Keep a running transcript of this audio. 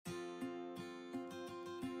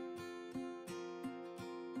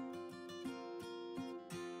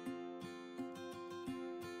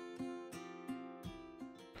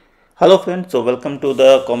Hello friends, so welcome to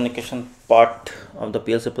the communication part of the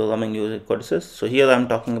PLC programming using CoDeSys. So here I am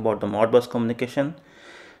talking about the Modbus communication.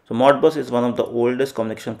 So Modbus is one of the oldest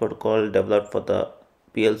communication protocol developed for the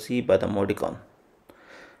PLC by the Modicon.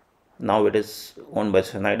 Now it is owned by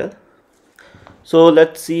Schneider. So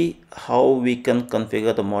let's see how we can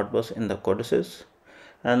configure the Modbus in the CoDeSys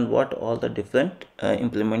and what all the different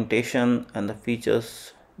implementation and the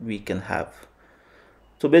features we can have.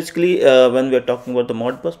 So basically when we are talking about the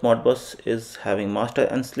Modbus is having master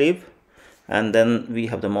and slave, and then we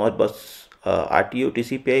have the Modbus RTU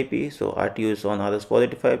TCP IP. So RTU is on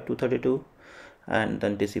RS485 232, and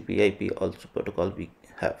then TCP IP also protocol we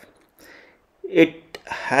have. It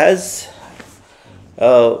has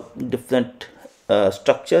a different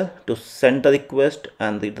structure to send the request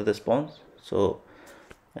and read the response, so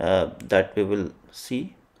that we will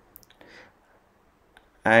see.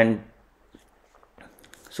 And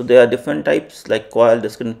so there are different types like coil,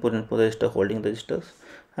 discrete input register, holding registers,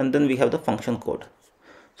 and then we have the function code.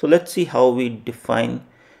 So let's see how we define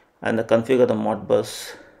and configure the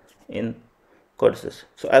Modbus in CoDeSys.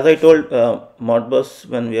 So as I told, Modbus,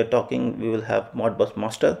 when we are talking, we will have Modbus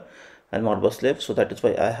master and Modbus slave. So that is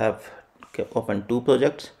why I have opened two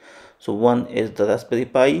projects. So one is the Raspberry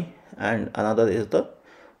Pi and another is the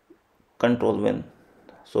control win.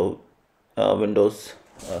 So Windows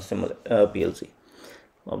similar PLC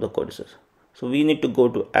of the CoDeSys. So we need to go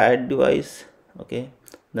to add device. Okay,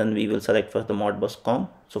 then we will select first the Modbus COM.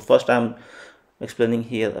 So first I'm explaining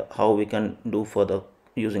here how we can do for the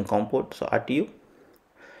using COM port. So RTU,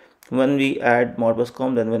 when we add Modbus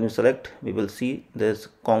COM, then when we select, we will see there's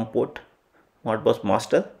COM port Modbus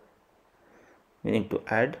master. We need to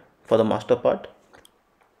add for the master part.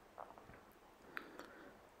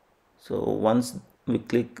 So once we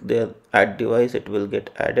click there add device, it will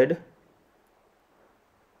get added.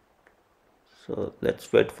 So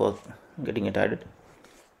let's wait for getting it added.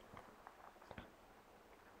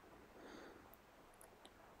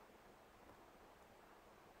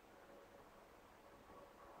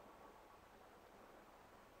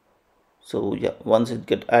 So yeah, once it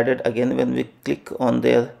get added, again when we click on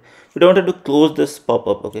there, we don't have to close this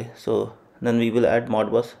pop-up. Okay, so then we will add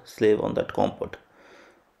Modbus slave on that COM port.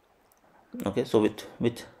 Okay, so with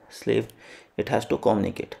which slave it has to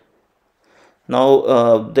communicate.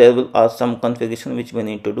 Now there will are some configuration which we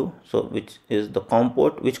need to do. So which is the COM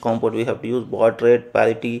port, which COM port we have to use, baud rate,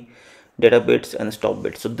 parity, data bits and stop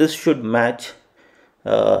bits. So this should match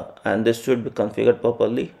and this should be configured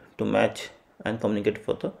properly to match and communicate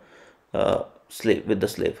for the slave with the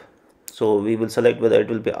slave. So we will select whether it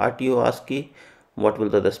will be RTO ASCII, what will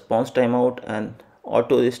the response timeout, and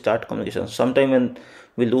auto restart communication. Sometime when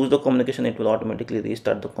we lose the communication, it will automatically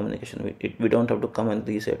restart the communication. We don't have to come and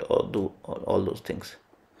reset or do all those things.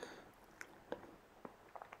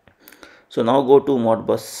 So now go to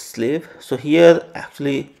Modbus slave. So here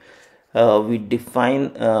actually we define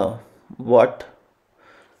what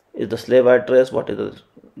is the slave address, what is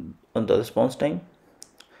the response time,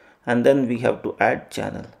 and then we have to add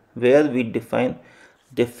channel where we define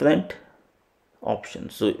different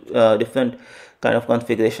options. So different kind of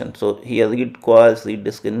configuration. So here read coils, read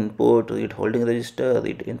discrete input, read holding register,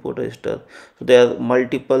 read input register. So there are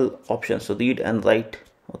multiple options, so read and write.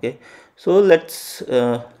 Okay, so let's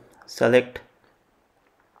select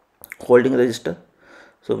holding register.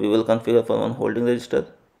 So we will configure for one holding register.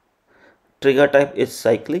 Trigger type is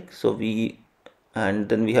cyclic, so and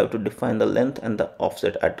then we have to define the length and the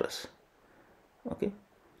offset address. Okay,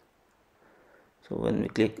 so when we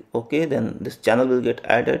click OK, then this channel will get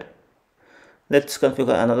added. Let's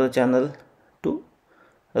configure another channel to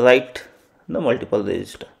write the multiple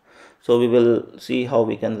register. So we will see how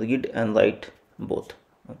we can read and write both.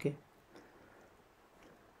 Okay,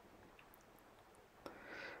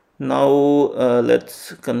 now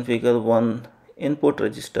let's configure one input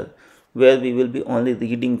register where we will be only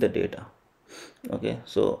reading the data. Okay,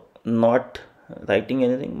 so not writing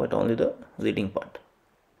anything but only the reading part.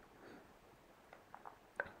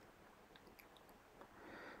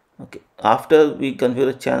 Okay, after we configure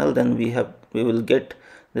the channel, then we will get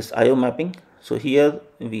this IO mapping. So here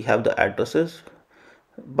we have the addresses.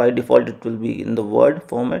 By default it will be in the word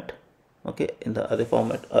format. Okay, in the array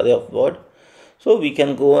format, array of word. So we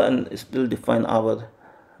can go and still define our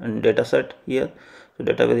data set here. So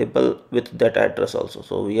data variable with that address also.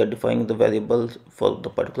 So we are defining the variables for the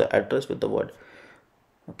particular address with the word.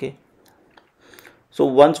 Okay, so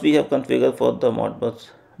once we have configured for the Modbus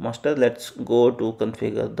master, let's go to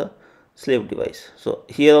configure the slave device. So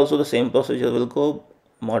here also the same procedure will go.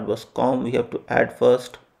 Modbus COM we have to add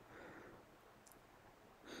first.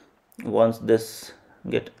 Once this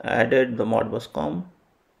get added, the Modbus COM,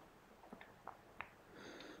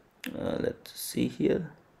 Let's see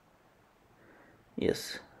here.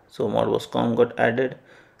 Yes, so Modbus COM got added.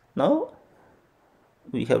 Now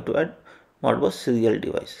we have to add Modbus serial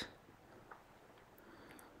device.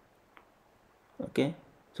 Okay,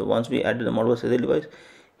 so once we added the Modbus serial device,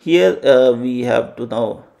 here we have to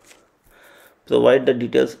now provide the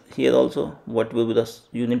details here also. What will be the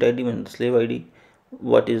unit ID and the slave ID,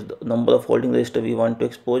 what is the number of holding register we want to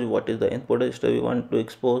expose, what is the input register we want to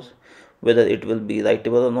expose, whether it will be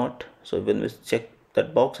writable or not. So when we check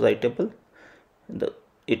that box writable,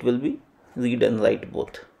 it will be read and write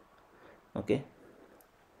both. Okay,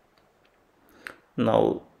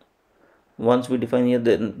 now once we define here,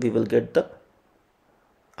 then we will get the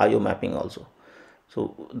IO mapping also.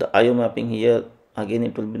 So the IO mapping here, again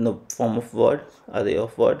it will be in the form of word, array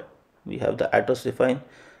of word. We have the address defined.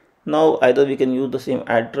 Now either we can use the same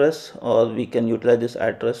address, or we can utilize this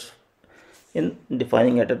address in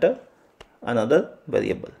defining it at another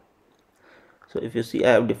variable. So if you see,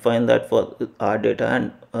 I have defined that for R data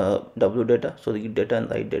and W data, so read data and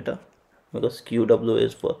write data, because QW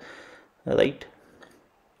is for write.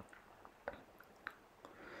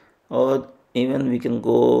 Or even we can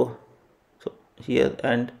go here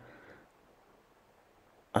and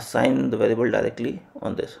assign the variable directly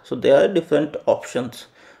on this. So there are different options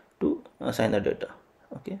to assign the data.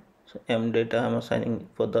 Okay, so M data I'm assigning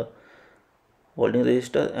for the holding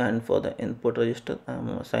register, and for the input register I'm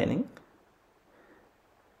assigning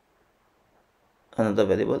another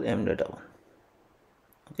variable M data 1.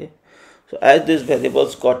 Okay, so as these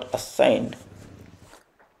variables got assigned,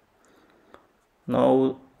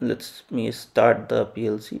 now let's me start the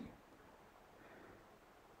PLC.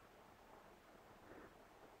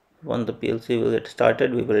 Once the PLC will get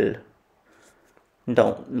started, we will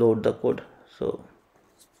download the code. So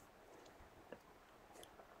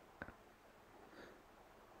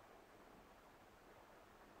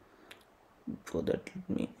for that,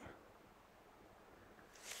 let me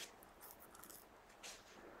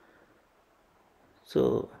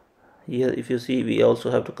here, if you see, we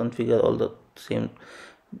also have to configure all the same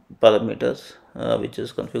parameters which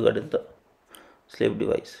is configured in the slave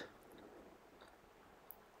device.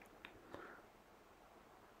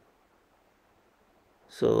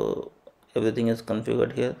 So everything is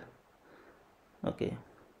configured here. Okay,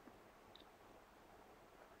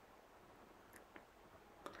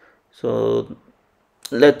 so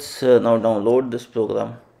let's now download this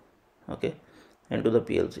program, okay, into the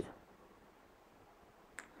PLC.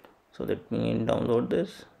 So let me download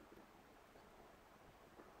this.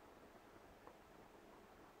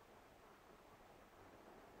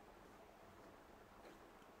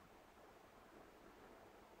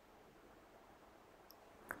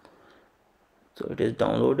 So it is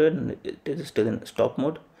downloaded and it is still in stop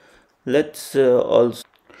mode. Let's also,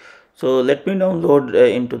 so let me download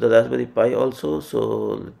into the Raspberry Pi also. So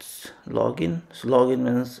let's log in. So login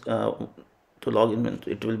means to log in means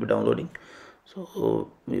it will be downloading. So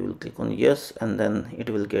we will click on yes, and then it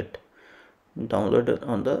will get downloaded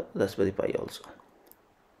on the Raspberry Pi also.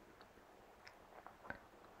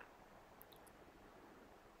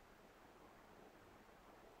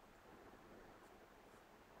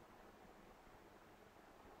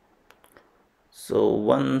 So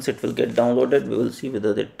once it will get downloaded, we will see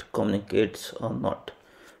whether it communicates or not.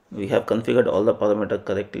 We have configured all the parameters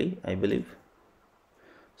correctly, I believe.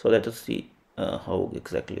 So let us see how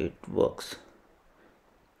exactly it works.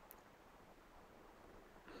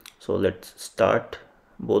 So let's start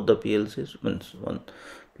both the PLCs, means one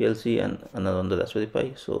PLC and another on the Raspberry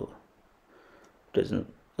Pi. So it is in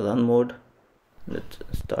run mode. Let's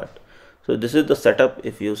start. So this is the setup.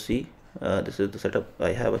 If you see, this is the setup.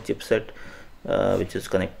 I have a chipset which is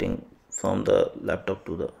connecting from the laptop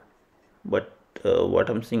to the, but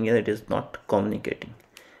what I'm seeing here, it is not communicating.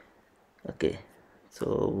 Okay,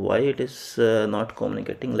 so why it is not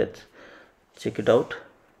communicating, let's check it out.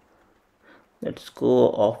 Let's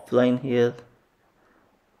go offline here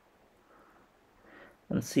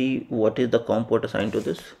and see what is the COM port assigned to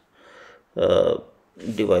this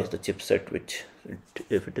device, the chipset, which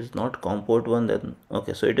if it is not COM port 1, then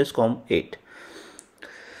okay, so it is COM 8.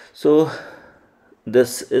 So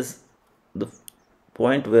this is the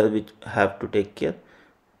point where we have to take care.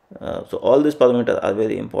 So all these parameters are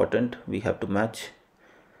very important, we have to match.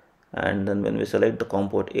 And then when we select the COM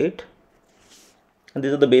port 8, and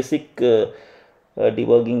these are the basic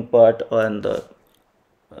debugging part, and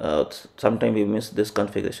sometimes we miss this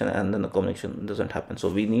configuration and then the connection doesn't happen. So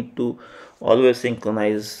we need to always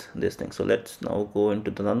synchronize this thing. So let's now go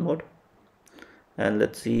into the run mode and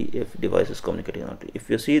let's see if device is communicating or not. If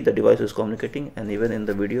you see, the device is communicating, and even in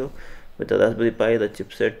the video with the Raspberry Pi, the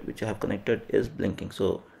chipset which I have connected is blinking.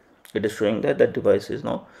 So it is showing that that device is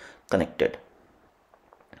now connected.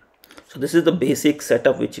 So this is the basic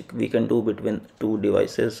setup which we can do between two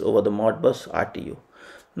devices over the Modbus RTU.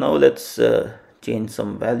 Now let's change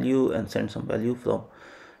some value and send some value from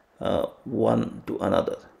one to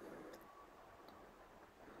another.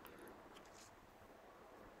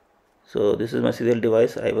 So this is my serial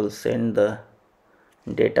device. I will send the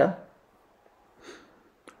data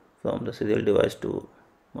from the serial device to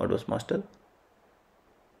Modbus master.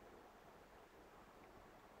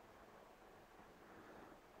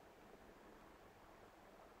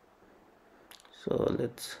 So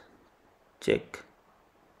let's check.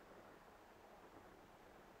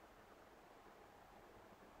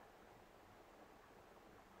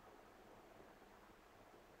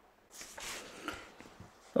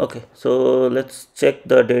 Okay, so let's check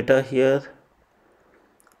the data here.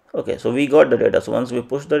 Okay, so we got the data. So once we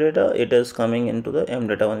push the data, it is coming into the M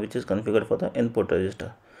data one, which is configured for the input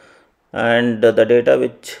register, and the data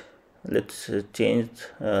which, let's change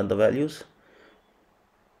the values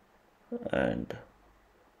and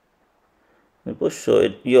we push. So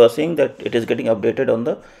you are seeing that it is getting updated on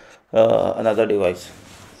the another device.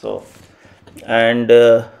 So and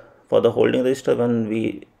for the holding register, when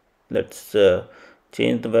we let's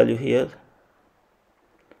change the value here.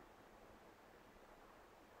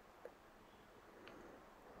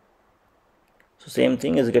 So same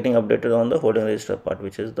thing is getting updated on the holding register part,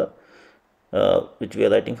 which is the which we are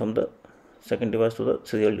writing from the second device to the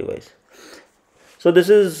serial device. So this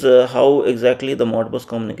is how exactly the Modbus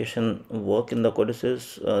communication work in the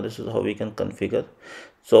CoDeSys. This is how we can configure.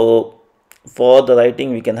 So for the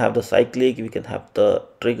writing, we can have the cyclic, we can have the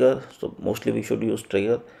trigger. So mostly we should use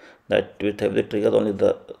trigger, that with every trigger only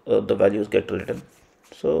the values get written.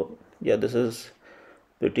 So yeah, this is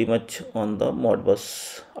pretty much on the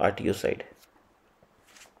Modbus RTU side.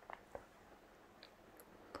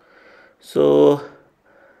 So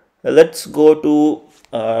let's go to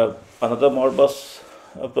another Modbus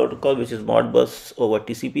protocol, which is Modbus over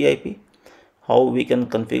TCP IP. How we can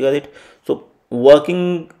configure it. So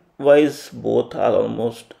working wise, both are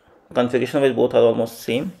almost, configuration wise both are almost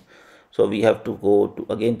same. So we have to go to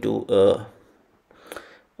again to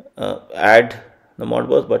add the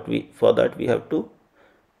Modbus, but for that we have to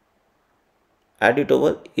add it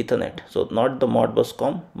over Ethernet. So not the Modbus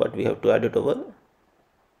COM, but we have to add it over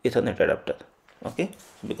Ethernet adapter. Okay,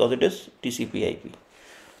 because it is TCP IP.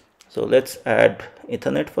 So let's add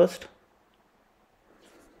Ethernet first.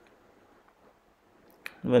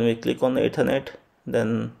 When we click on the Ethernet,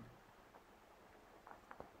 then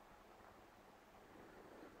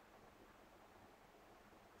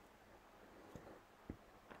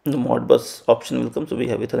the Modbus option will come. So we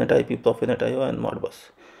have Ethernet IP, Profinet IO, and Modbus.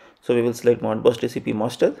 So we will select Modbus TCP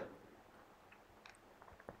master.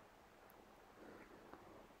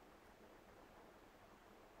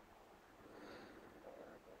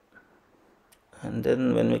 And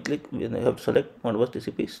then when we click, we have to select Modbus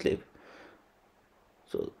TCP slave.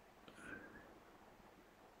 So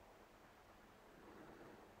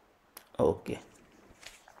okay.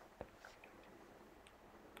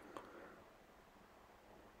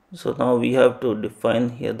 So now we have to define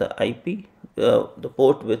here the IP, the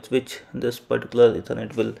port with which this particular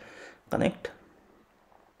Ethernet will connect.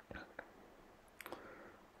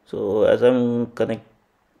 So as I'm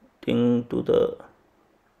connecting to the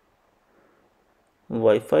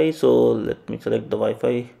Wi-Fi, so let me select the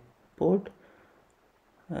Wi-Fi port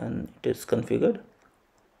and it is configured.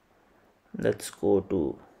 Let's go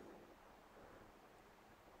to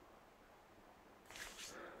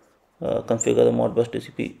configure the Modbus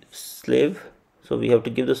TCP slave. So we have to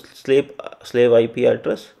give the slave IP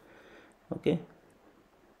address. Okay.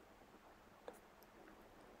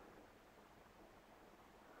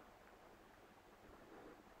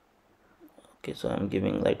 Okay, so I'm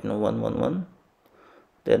giving right now 111.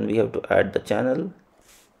 Then we have to add the channel,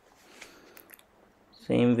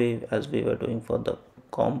 same way as we were doing for the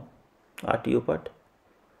COM RTU part.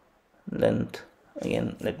 Length,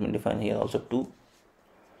 again let me define here also 2.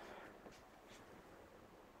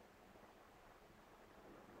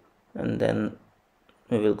 And then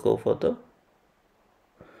we will go for the,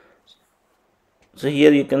 so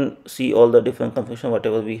here you can see all the different configuration,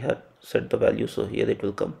 whatever we had set the value, so here it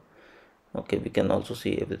will come. Okay, we can also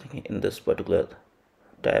see everything in this particular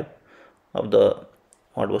tab of the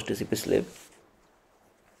Modbus TCP slave.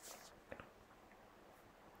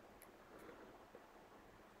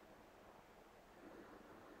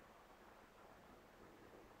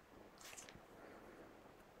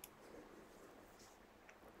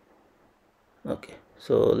 Okay,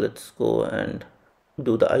 so let's go and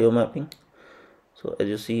do the IO mapping. So as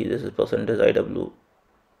you see, this is percentage IW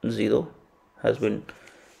 0 has been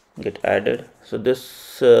get added. So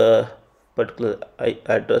this particular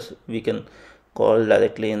address we can call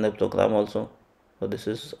directly in the program also. So this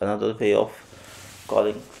is another way of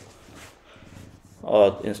calling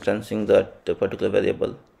or instancing that particular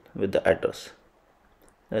variable with the address.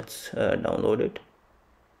 Let's download it.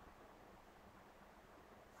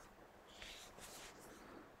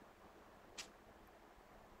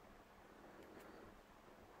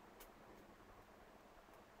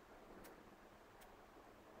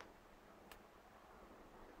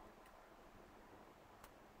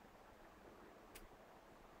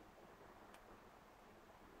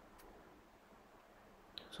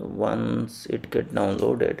 So once it get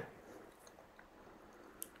downloaded,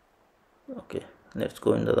 okay, let's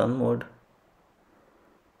go in the run mode,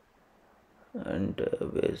 and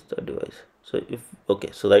where's the device? So if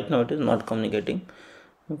okay, so right now it is not communicating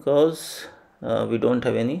because we don't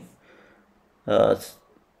have uh,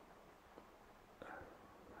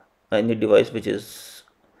 any device which is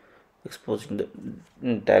exposing the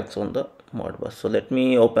tags on the Modbus. So let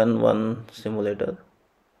me open one simulator.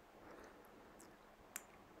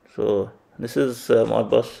 So this is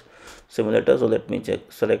Modbus simulator. So let me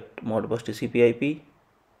select Modbus TCP IP.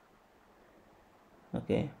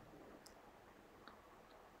 Okay,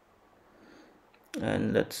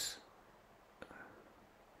 and let's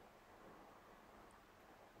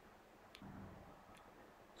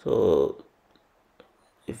so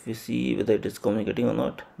if we see whether it is communicating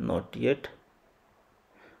or not yet.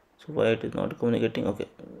 So why it is not communicating? Okay,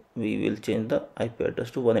 we will change the IP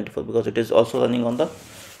address to 184 because it is also running on the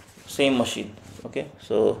same machine. Okay,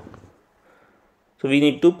 so we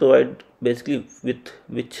need to provide basically with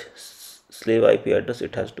which slave IP address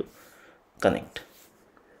it has to connect.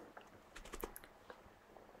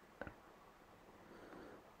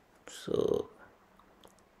 So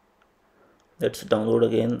let's download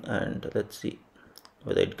again and let's see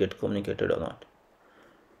whether it gets communicated or not.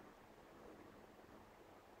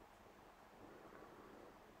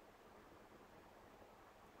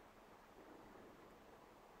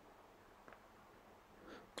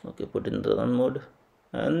 Okay, put in the run mode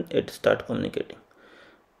and it start communicating.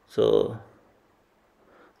 So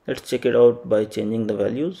let's check it out by changing the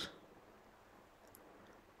values.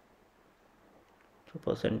 So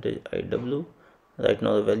percentage IW, right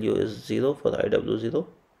now the value is 0 for IW0.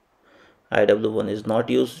 IW1 is not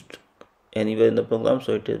used anywhere in the program,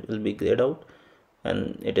 so it will be grayed out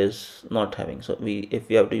and it is not having. So if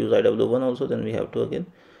we have to use IW1 also, then we have to again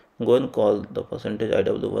go and call the percentage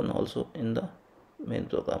IW1 also in the main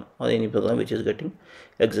program or any program which is getting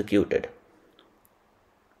executed.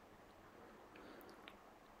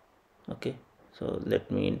 Okay, so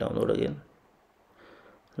let me download again,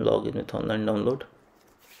 log in with online download.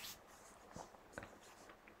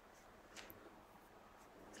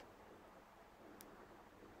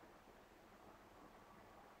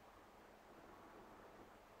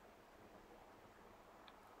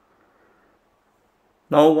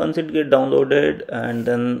 Now once it get downloaded, and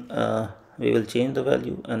then we will change the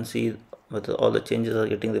value and see whether all the changes are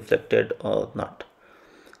getting reflected or not.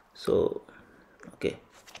 So okay,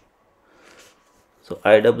 so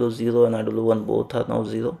IW0 and IW1 both are now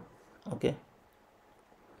 0. Okay,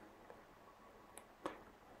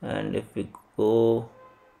 and if we go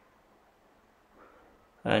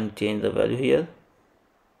and change the value here,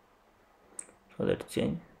 so let's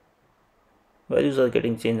change, values are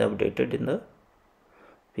getting changed, updated in the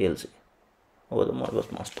PLC over the Modbus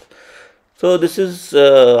master. So this is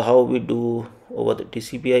how we do over the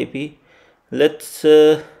TCP IP. Let's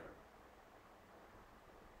okay,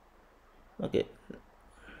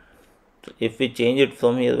 so if we change it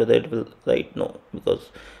from here, whether it will write? No, because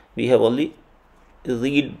we have only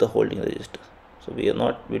read the holding register, so we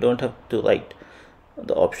don't have to write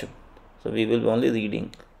the option. So we will be only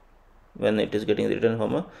reading when it is getting written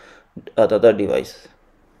from another device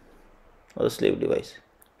or a slave device.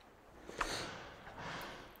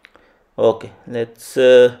 Okay, let's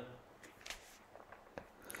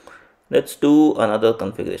do another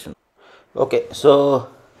configuration. Okay, so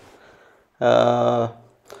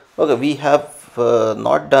okay, we have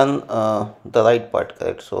not done the right part,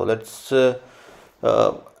 correct? So let's add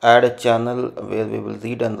a channel where we will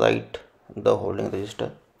read and write the holding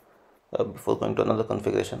register before going to another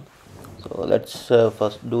configuration. So let's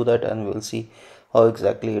first do that and we'll see how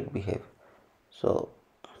exactly it behaves. So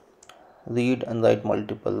read and write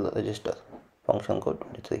multiple register, function code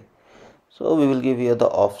 23. So we will give here the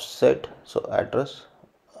offset, so address,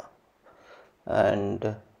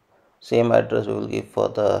 and same address we will give for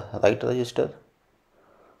the write register.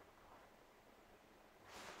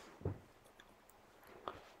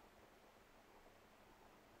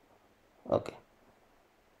 Okay,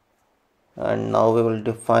 and now we will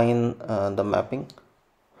define the mapping.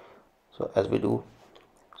 So as we do,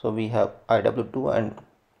 so we have IW2 and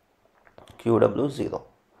QW0.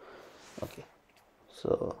 Okay,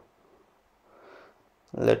 so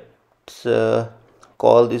let's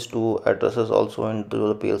call these two addresses also into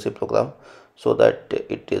the PLC program so that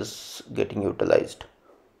it is getting utilized,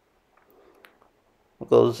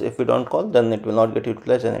 because if we don't call, then it will not get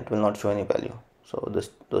utilized and it will not show any value. So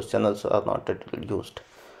those channels are not used.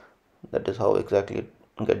 That is how exactly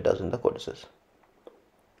get does in the CoDeSys.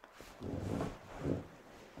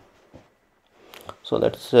 So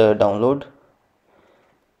let's download,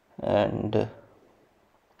 and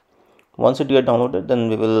once it get downloaded, then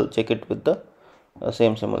we will check it with the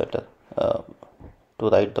same simulator to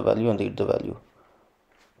write the value and read the value.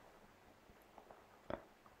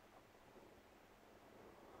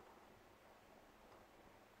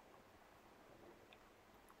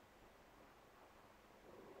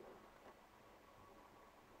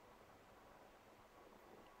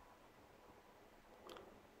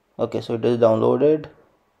 Okay, so it is downloaded.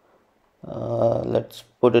 Let's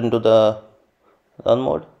put into the run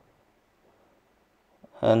mode,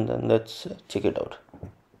 and then let's check it out.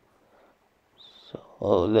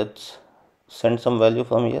 So let's send some value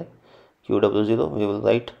from here. QW0, we will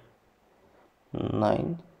write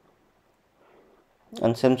 9,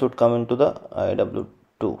 and same should come into the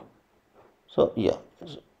IW2. So yeah,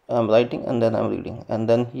 I'm writing and then I'm reading, and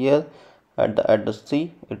then here at the address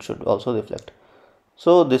 3 it should also reflect.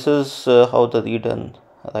 So this is how the read and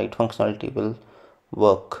write functionality will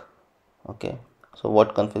work. Okay, so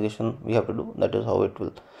what configuration we have to do, that is how it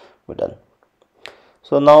will be done.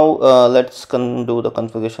 So now let's do the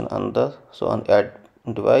configuration under. So on add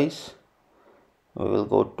device, we will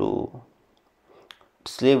go to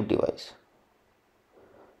slave device.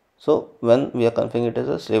 So when we are configuring it as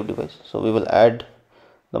a slave device, so we will add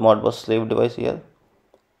the Modbus slave device here.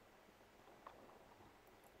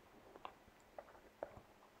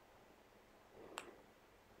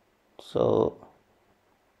 So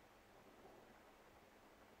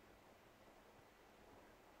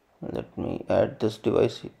let me add this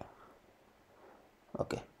device here.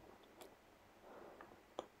 Okay,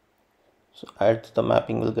 so as the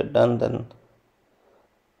mapping will get done, then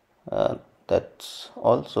that's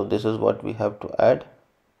all. So this is what we have to add.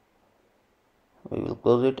 We will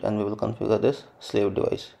close it and we will configure this slave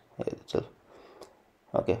device here itself.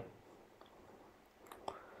 Okay,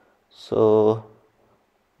 so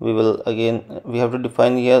we will we have to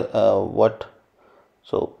define here what,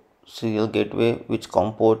 so serial gateway, which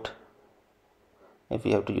COM port, if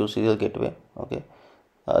we have to use serial gateway. Okay,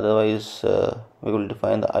 otherwise we will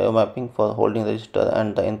define the IO mapping for holding register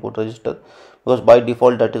and the input register, because by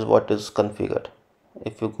default that is what is configured.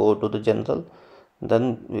 If you go to the general,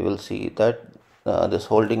 then we will see that this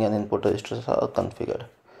holding and input registers are configured.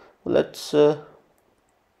 Let's so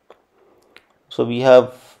we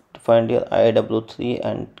have defined here IW3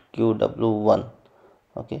 and QW1.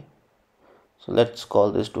 Okay, so let's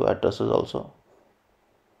call these two addresses also.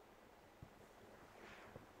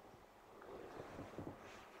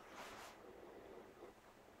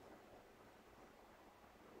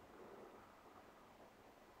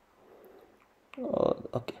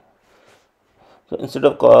 Okay, so instead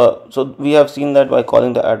of so we have seen that by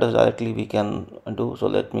calling the address directly we can do. So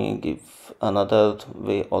let me give another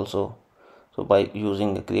way also. So by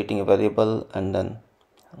creating a variable and then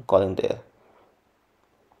calling there.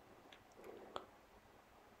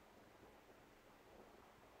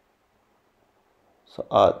 So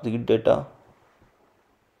our read data,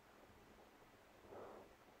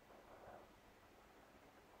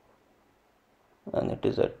 and it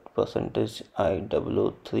is at percentage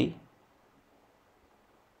IW3.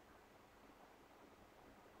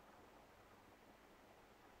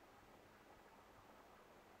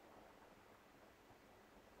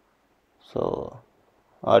 So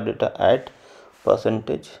our data at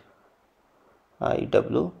percentage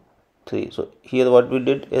IW3. So here what we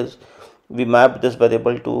did is we mapped this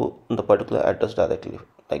variable to the particular address directly,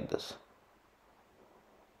 like this.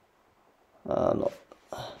 No.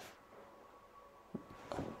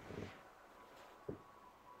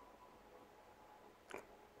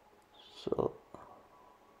 So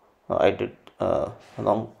I did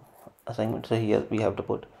wrong assignment. So here we have to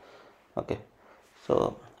put. Okay.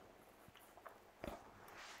 So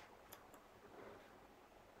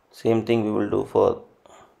same thing we will do for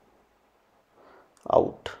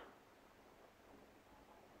out.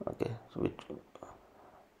 Okay, so which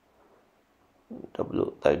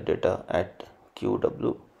W write data at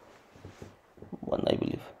QW1, I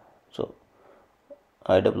believe. So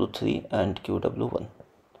IW3 and QW1.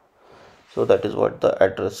 So that is what the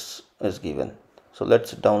address is given. So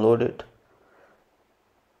let's download it.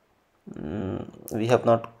 We have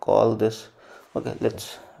not called this. Okay,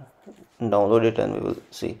 let's download it and we will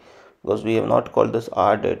see, because we have not called this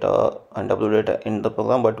R data and W data in the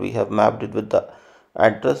program, but we have mapped it with the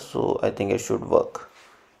address, so I think it should work.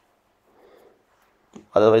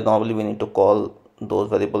 Otherwise normally we need to call those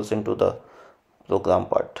variables into the program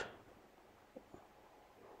part,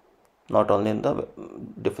 not only in the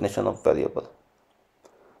definition of variable,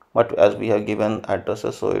 but as we have given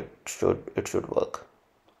addresses, so it should work.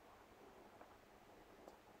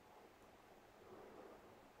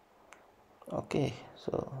 Okay,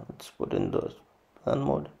 so let's put in the run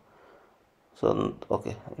mode. So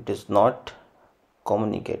okay, it is not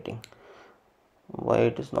communicating. Why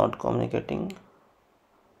it is not communicating?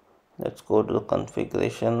 Let's go to the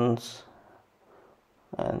configurations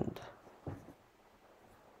and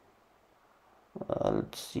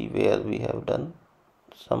let's see where we have done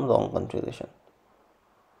some wrong configuration.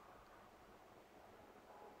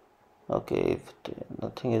 Okay, if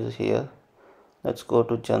nothing is here, let's go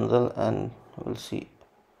to general and we'll see.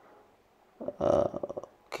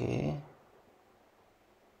 Okay,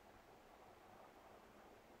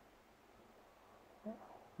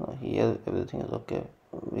 here everything is okay.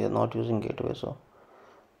 We are not using gateway, so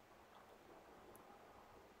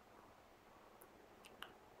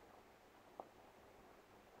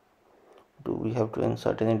do we have to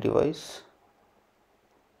insert any device?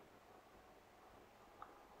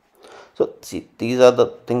 So see, these are the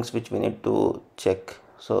things which we need to check.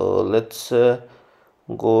 So let's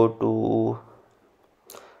go to,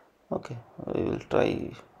 okay, we will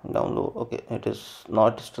try download. Okay, it is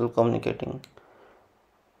not still communicating.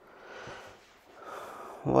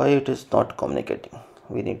 Why it is not communicating?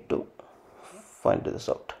 We need to find this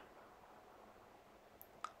out.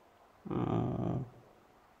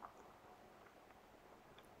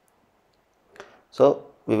 So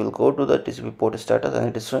we will go to the TCP port status and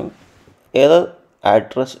it is showing error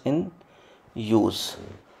address in use.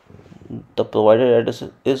 The provided address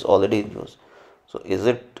is already in use. So is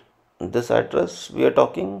it this address we are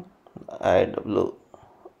talking, IW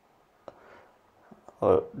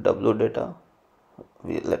or W data?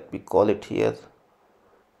 Let me call it here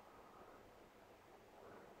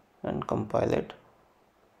and compile it.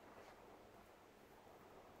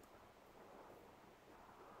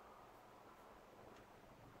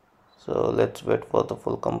 So let's wait for the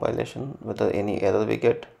full compilation, whether any error we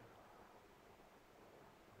get.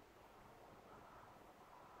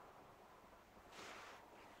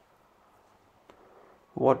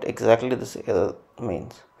 What exactly this error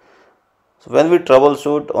means? So when we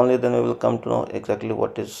troubleshoot, only then we will come to know exactly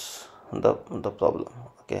what is the problem.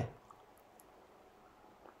 Okay.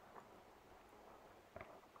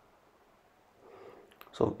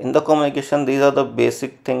 So in the communication, these are the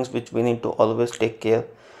basic things which we need to always take care.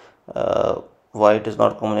 Why it is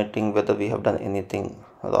not communicating, whether we have done anything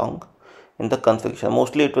wrong in the configuration.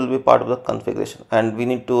 Mostly it will be part of the configuration, and we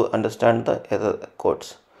need to understand the error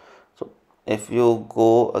codes. So if you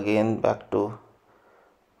go again back to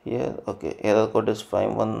here, okay, error code is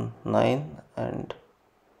 519, and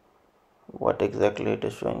what exactly it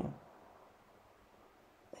is showing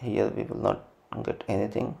here, we will not get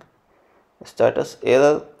anything. Status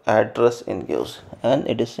error address in use, and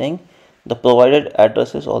it is saying the provided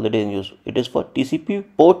address is already in use. It is for TCP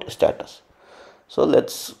port status. So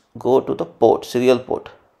let's go to the port, serial port.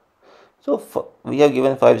 So we have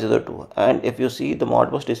given 502, and if you see, the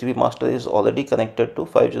Modbus TCP master is already connected to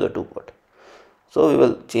 502 port. So we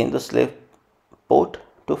will change the slave port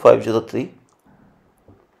to 503,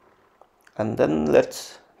 and then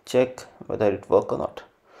let's check whether it works or not.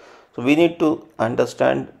 So we need to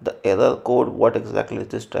understand the error code, what exactly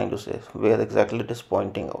it is trying to say, where exactly it is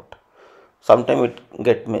pointing out. Sometimes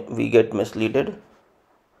we get misleaded,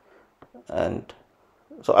 and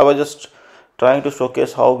so I was just trying to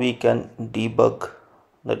showcase how we can debug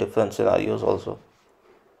the different scenarios also,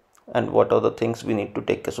 and what are the things we need to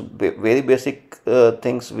take care. So very basic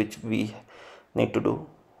things which we need to do.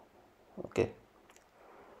 Okay,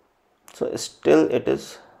 so still it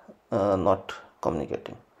is not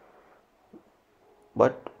communicating,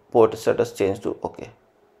 but port status changed to okay.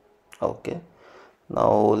 Okay,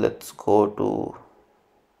 now let's go to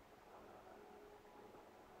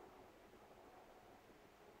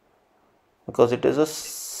because it is a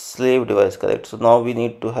slave device, correct? So now we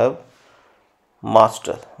need to have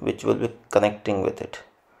master which will be connecting with it.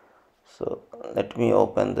 So let me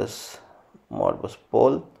open this Modbus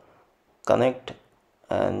pole, connect,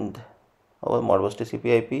 and our Modbus TCP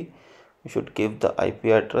IP, we should give the IP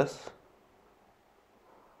address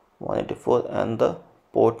 184 and the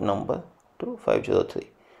port number to 503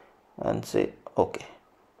 and say OK,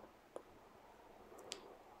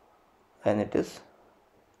 and it is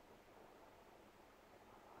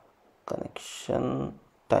connection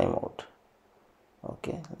timeout.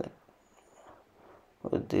 Okay,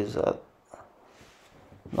 these are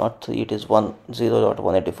not 3, it is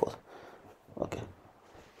 10.184. Okay,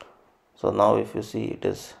 so now if you see, it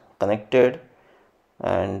is connected,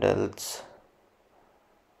 and let's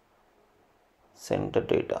send the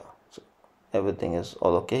data. So everything is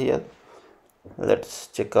all okay here. Let's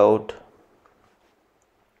check out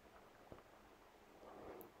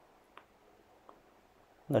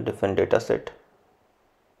the different data set.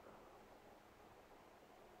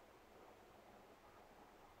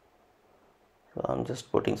 So I'm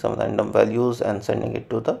just putting some random values and sending it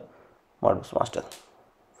to the Modbus master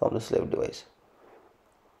from the slave device.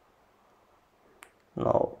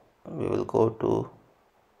 Now we will go to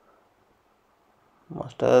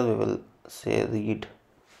master, we will say read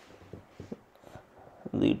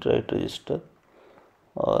write register,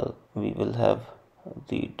 or we will have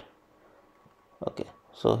read. Okay,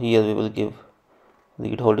 so here we will give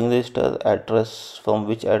read holding register, address, from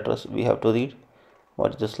which address we have to read,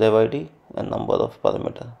 what is the slave ID, and number of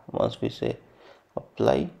parameter. Once we say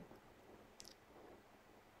apply,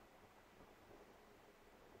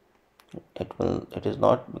 it is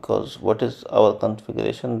not, because what is our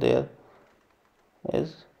configuration there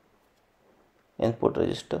is input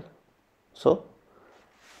register, so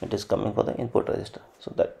it is coming for the input register.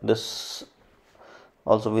 So that this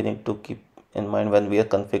also we need to keep in mind when we are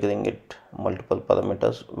configuring it multiple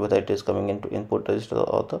parameters, whether it is coming into input register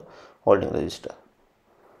or the holding register.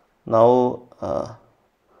 Now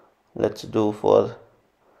let's do for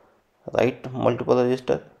write multiple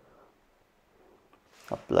register,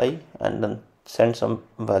 apply, and then send some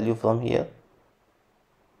value from here.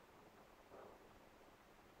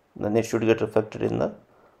 Then it should get reflected in the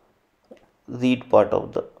read part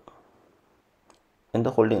of the in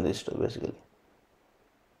the holding register basically.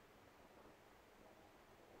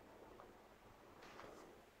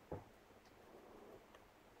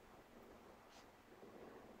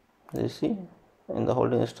 You see, in the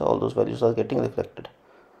holding register all those values are getting reflected.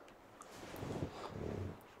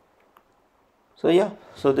 So yeah,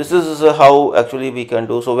 so this is how actually we can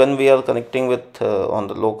do. So when we are connecting with on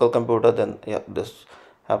the local computer, then yeah, this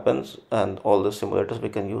happens, and all the simulators we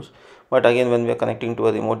can use. But again, when we are connecting to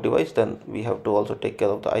a remote device, then we have to also take care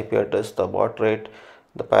of the IP address, the baud rate,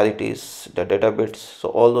 the parities, the data bits. So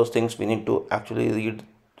all those things we need to actually read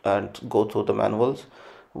and go through the manuals,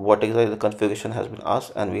 what exactly the configuration has been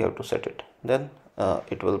asked, and we have to set it. Then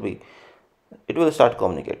it will start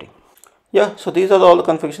communicating. Yeah, so these are all the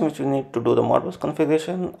configuration which you need to do the Modbus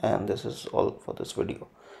configuration, and this is all for this video.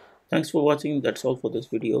 Thanks for watching. That's all for this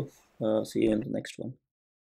video. See you in the next one.